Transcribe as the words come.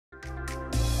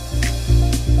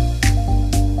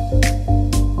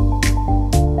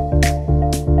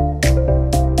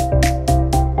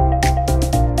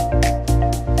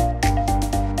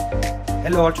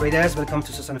Hello all traders, welcome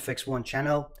to FX1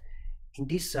 channel. In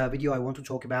this video I want to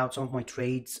talk about some of my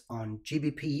trades on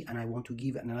GBP, and I want to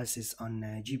give analysis on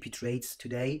GBP trades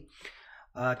today.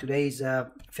 Today is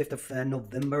 5th of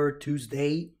November,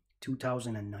 Tuesday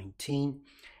 2019.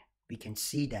 We can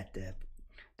see that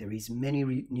there is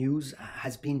many news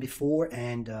has been before,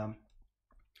 and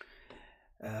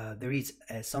there is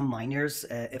some miners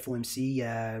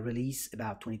FOMC release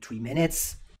about 23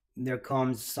 minutes. There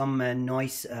comes some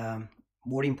nice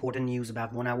more important news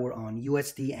about 1 hour on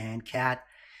USD and CAD,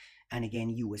 and again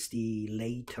USD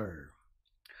later.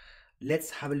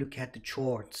 Let's have a look at the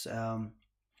charts.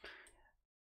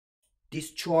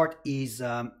 This chart is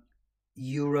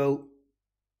Euro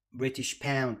British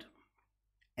Pound,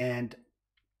 and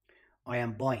I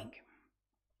am buying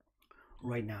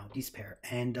right now this pair,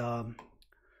 and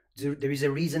there is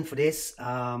a reason for this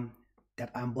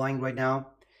that I'm buying right now.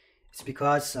 It's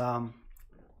because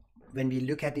when we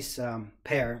look at this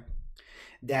pair,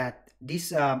 that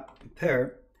this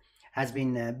pair has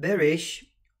been bearish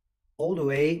all the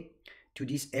way to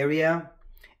this area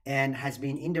and has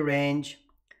been in the range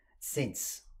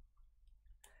since.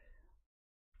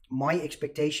 My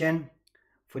expectation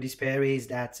for this pair is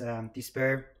that this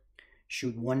pair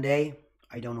should one day,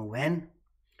 I don't know when,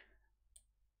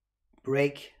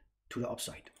 break to the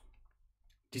upside.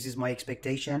 This is my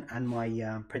expectation and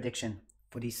my prediction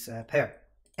for this pair.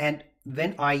 And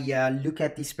when I look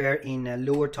at this pair in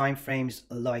lower time frames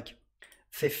like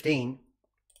 15,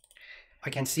 I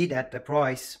can see that the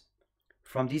price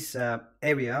from this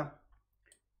area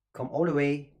come all the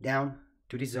way down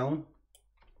to this zone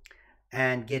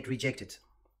and get rejected.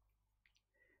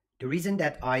 The reason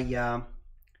that I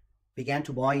began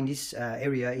to buy in this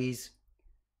area is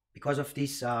because of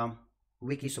this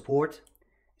weekly support.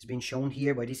 It's been shown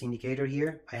here by this indicator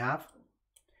here I have.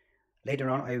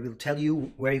 Later on I will tell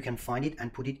you where you can find it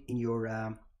and put it in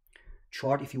your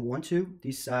chart if you want to.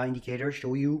 This indicator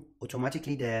show you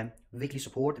automatically the weekly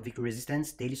support, weekly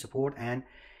resistance, daily support, and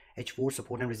H4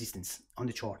 support and resistance on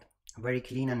the chart, very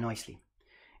clean and nicely.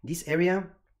 This area,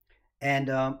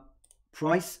 and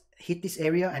price hit this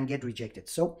area and get rejected.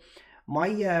 So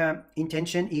my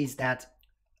intention is that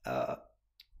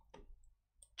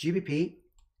GBP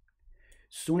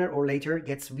sooner or later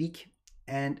gets weak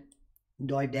and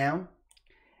dive down,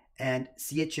 and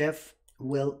CHF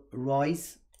will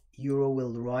rise, Euro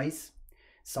will rise,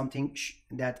 something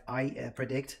that I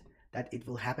predict that it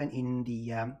will happen in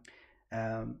the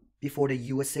before the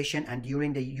US session, and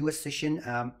during the US session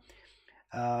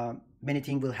many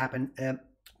things will happen.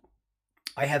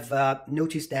 I have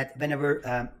noticed that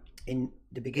whenever in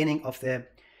the beginning of the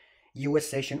US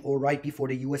session or right before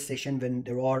the US session, when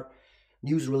there are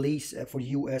news release for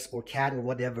US or CAD or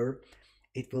whatever,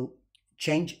 it will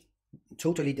change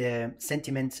totally the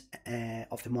sentiment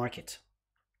of the market.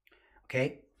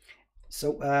 Okay,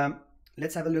 so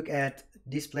let's have a look at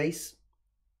this place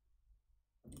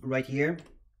right here.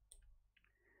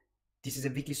 This is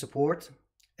a weekly support.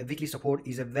 A weekly support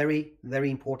is a very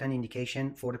important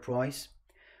indication for the price.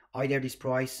 Either this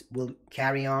price will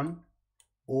carry on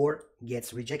or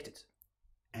gets rejected,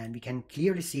 and we can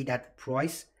clearly see that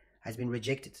price has been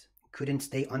rejected, couldn't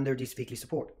stay under this weekly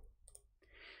support.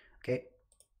 Okay,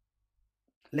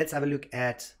 let's have a look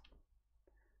at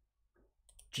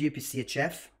GBP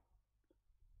CHF.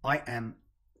 I am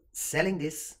selling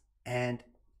this, and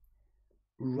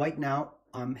right now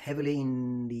I'm heavily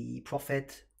in the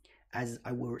profit as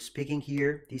I were speaking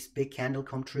here. This big candle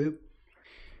come true.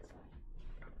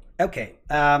 Okay,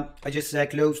 I just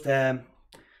closed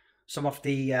some of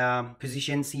the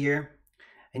positions here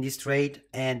in this trade,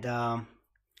 and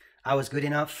I was good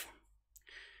enough.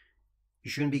 You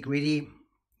shouldn't be greedy.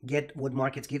 Get what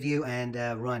markets give you and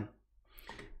run.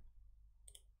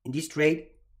 In this trade,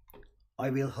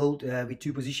 I will hold with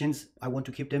 2 positions. I want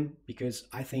to keep them because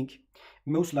I think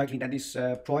most likely that this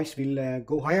price will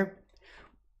go higher.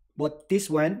 But this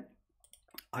one,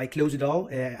 I close it all.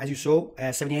 As you saw,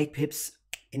 78 pips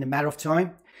in a matter of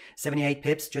time. 78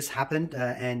 pips just happened,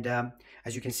 and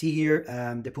as you can see here,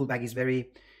 the pullback is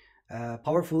very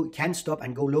powerful. It can stop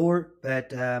and go lower,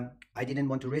 but I didn't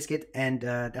want to risk it, and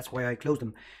that's why I closed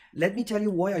them. Let me tell you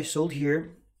why I sold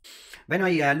here. When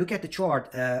I look at the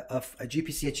chart of GBP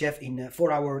CHF in a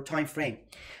 4-hour time frame,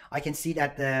 I can see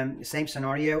that the same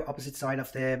scenario, opposite side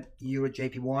of the Euro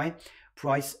JPY,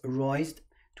 price rose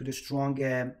to the strong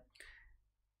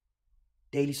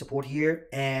daily support here,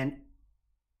 and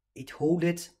it hold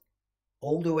it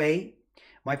all the way.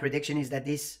 My prediction is that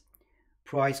this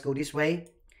price go this way,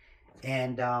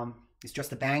 and it's just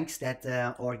the banks that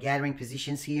are gathering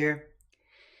positions here,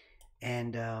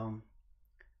 and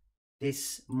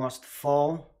this must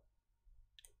fall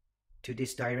to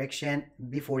this direction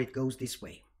before it goes this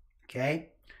way. Okay,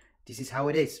 this is how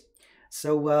it is.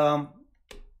 So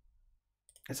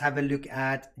let's have a look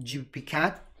at GBP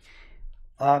CAD.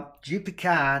 GBP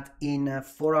CAD in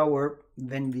 4 hour,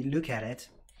 when we look at it,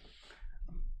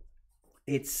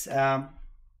 it's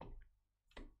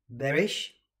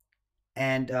bearish,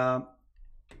 and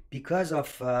because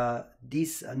of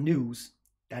this news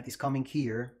that is coming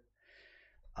here,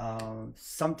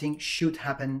 something should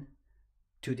happen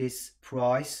to this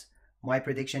price. My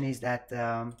prediction is that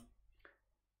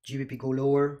GBP go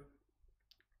lower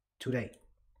today.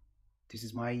 This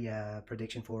is my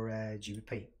prediction for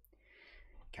GBP.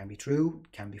 Can be true,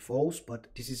 can be false, but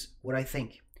this is what I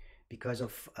think. Because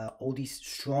of all these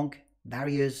strong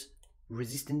barriers,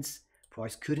 resistance,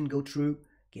 price couldn't go through,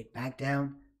 get back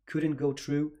down, couldn't go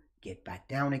through, get back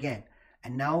down again.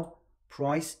 And now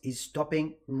price is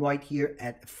stopping right here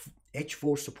at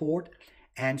H4 support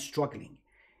and struggling.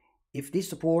 If this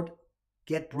support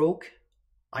get broke,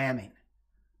 I am in,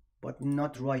 but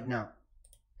not right now.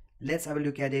 Let's have a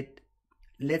look at it.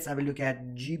 Let's have a look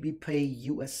at GBP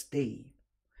USD.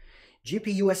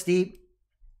 GBP USD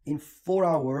in 4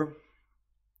 hour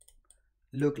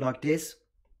look like this.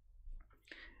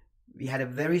 We had a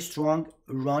very strong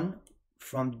run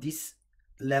from this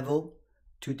level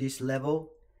to this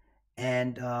level,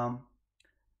 and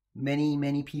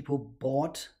many people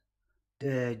bought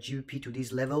the GBP to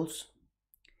these levels,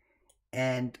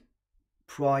 and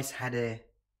price had a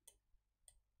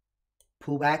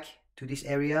pullback to this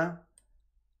area,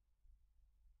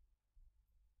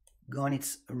 gone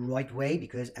its right way,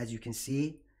 because as you can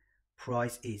see,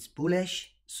 price is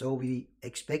bullish. So we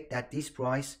expect that this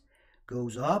price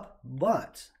goes up.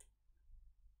 But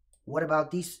what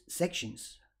about these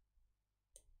sections?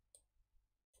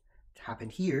 It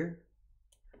happened here,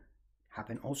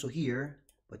 happened also here,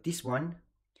 but this one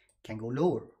can go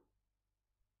lower.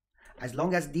 As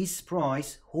long as this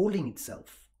price holding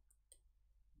itself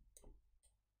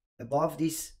above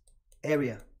this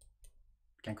area,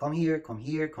 can come here, come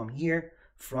here, come here,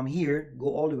 from here go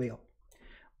all the way up.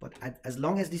 But as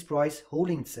long as this price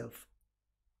holding itself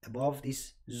above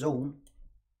this zone,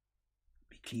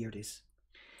 we clear this.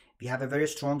 We have a very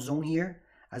strong zone here.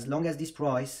 As long as this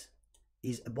price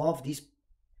is above this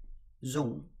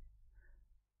zone,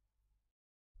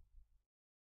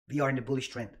 we are in the bullish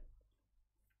trend.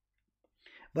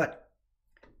 But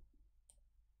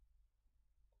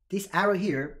this arrow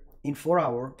here in 4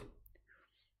 hour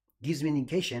gives me an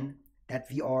indication that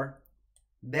we are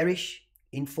bearish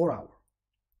in 4 hour.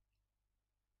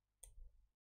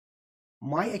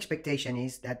 My expectation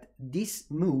is that this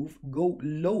move go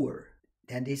lower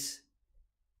than this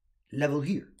level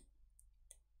here.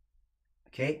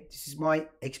 Okay, this is my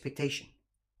expectation.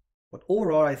 But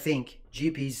overall, I think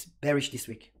GBP is bearish this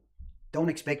week. Don't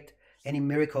expect any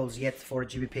miracles yet for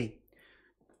GBP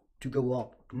to go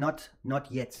up. Not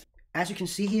yet. As you can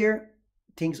see here,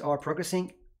 things are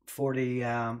progressing for the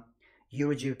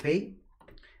Euro GBP,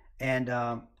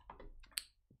 and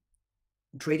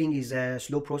trading is a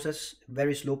slow process,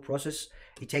 very slow process.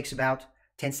 It takes about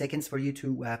 10 seconds for you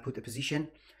to put a position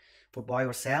for buy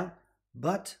or sell,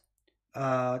 but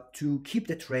to keep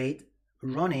the trade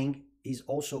running is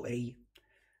also a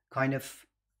kind of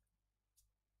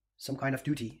some kind of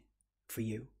duty for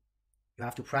you. You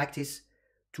have to practice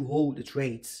to hold the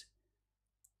trades,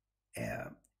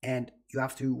 and you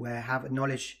have to have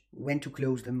knowledge when to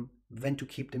close them, when to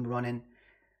keep them running,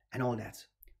 and all that.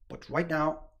 But right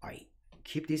now I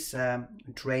keep this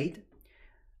trade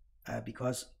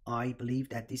because I believe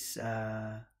that this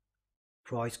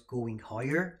price going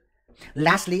higher.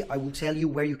 Lastly, I will tell you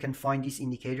where you can find this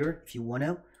indicator if you want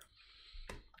to.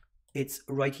 It's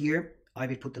right here. I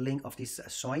will put the link of this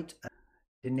site.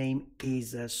 The name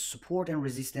is Support and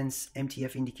Resistance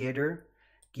MTF Indicator.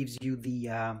 Gives you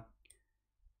the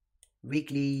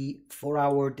weekly, 4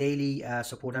 hour, daily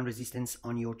support and resistance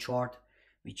on your chart,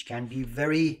 which can be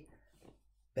very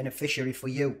beneficiary for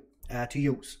you to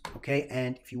use. Okay,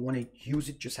 and if you want to use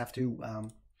it, just have to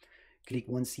click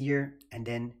once here, and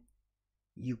then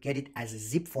you get it as a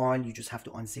zip file. You just have to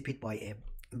unzip it by a,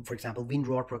 for example,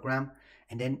 WinRAR program,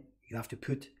 and then you have to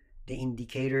put the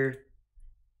indicator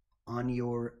on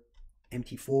your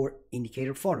MT4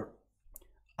 indicator folder.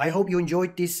 I hope you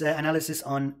enjoyed this analysis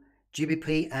on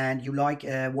GBP and you like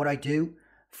what I do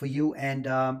for you. And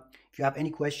if you have any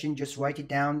question, just write it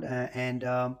down. And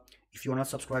if you're not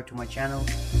subscribed to my channel,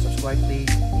 subscribe please,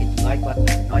 hit the like button.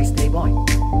 Nice day,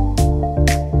 bye.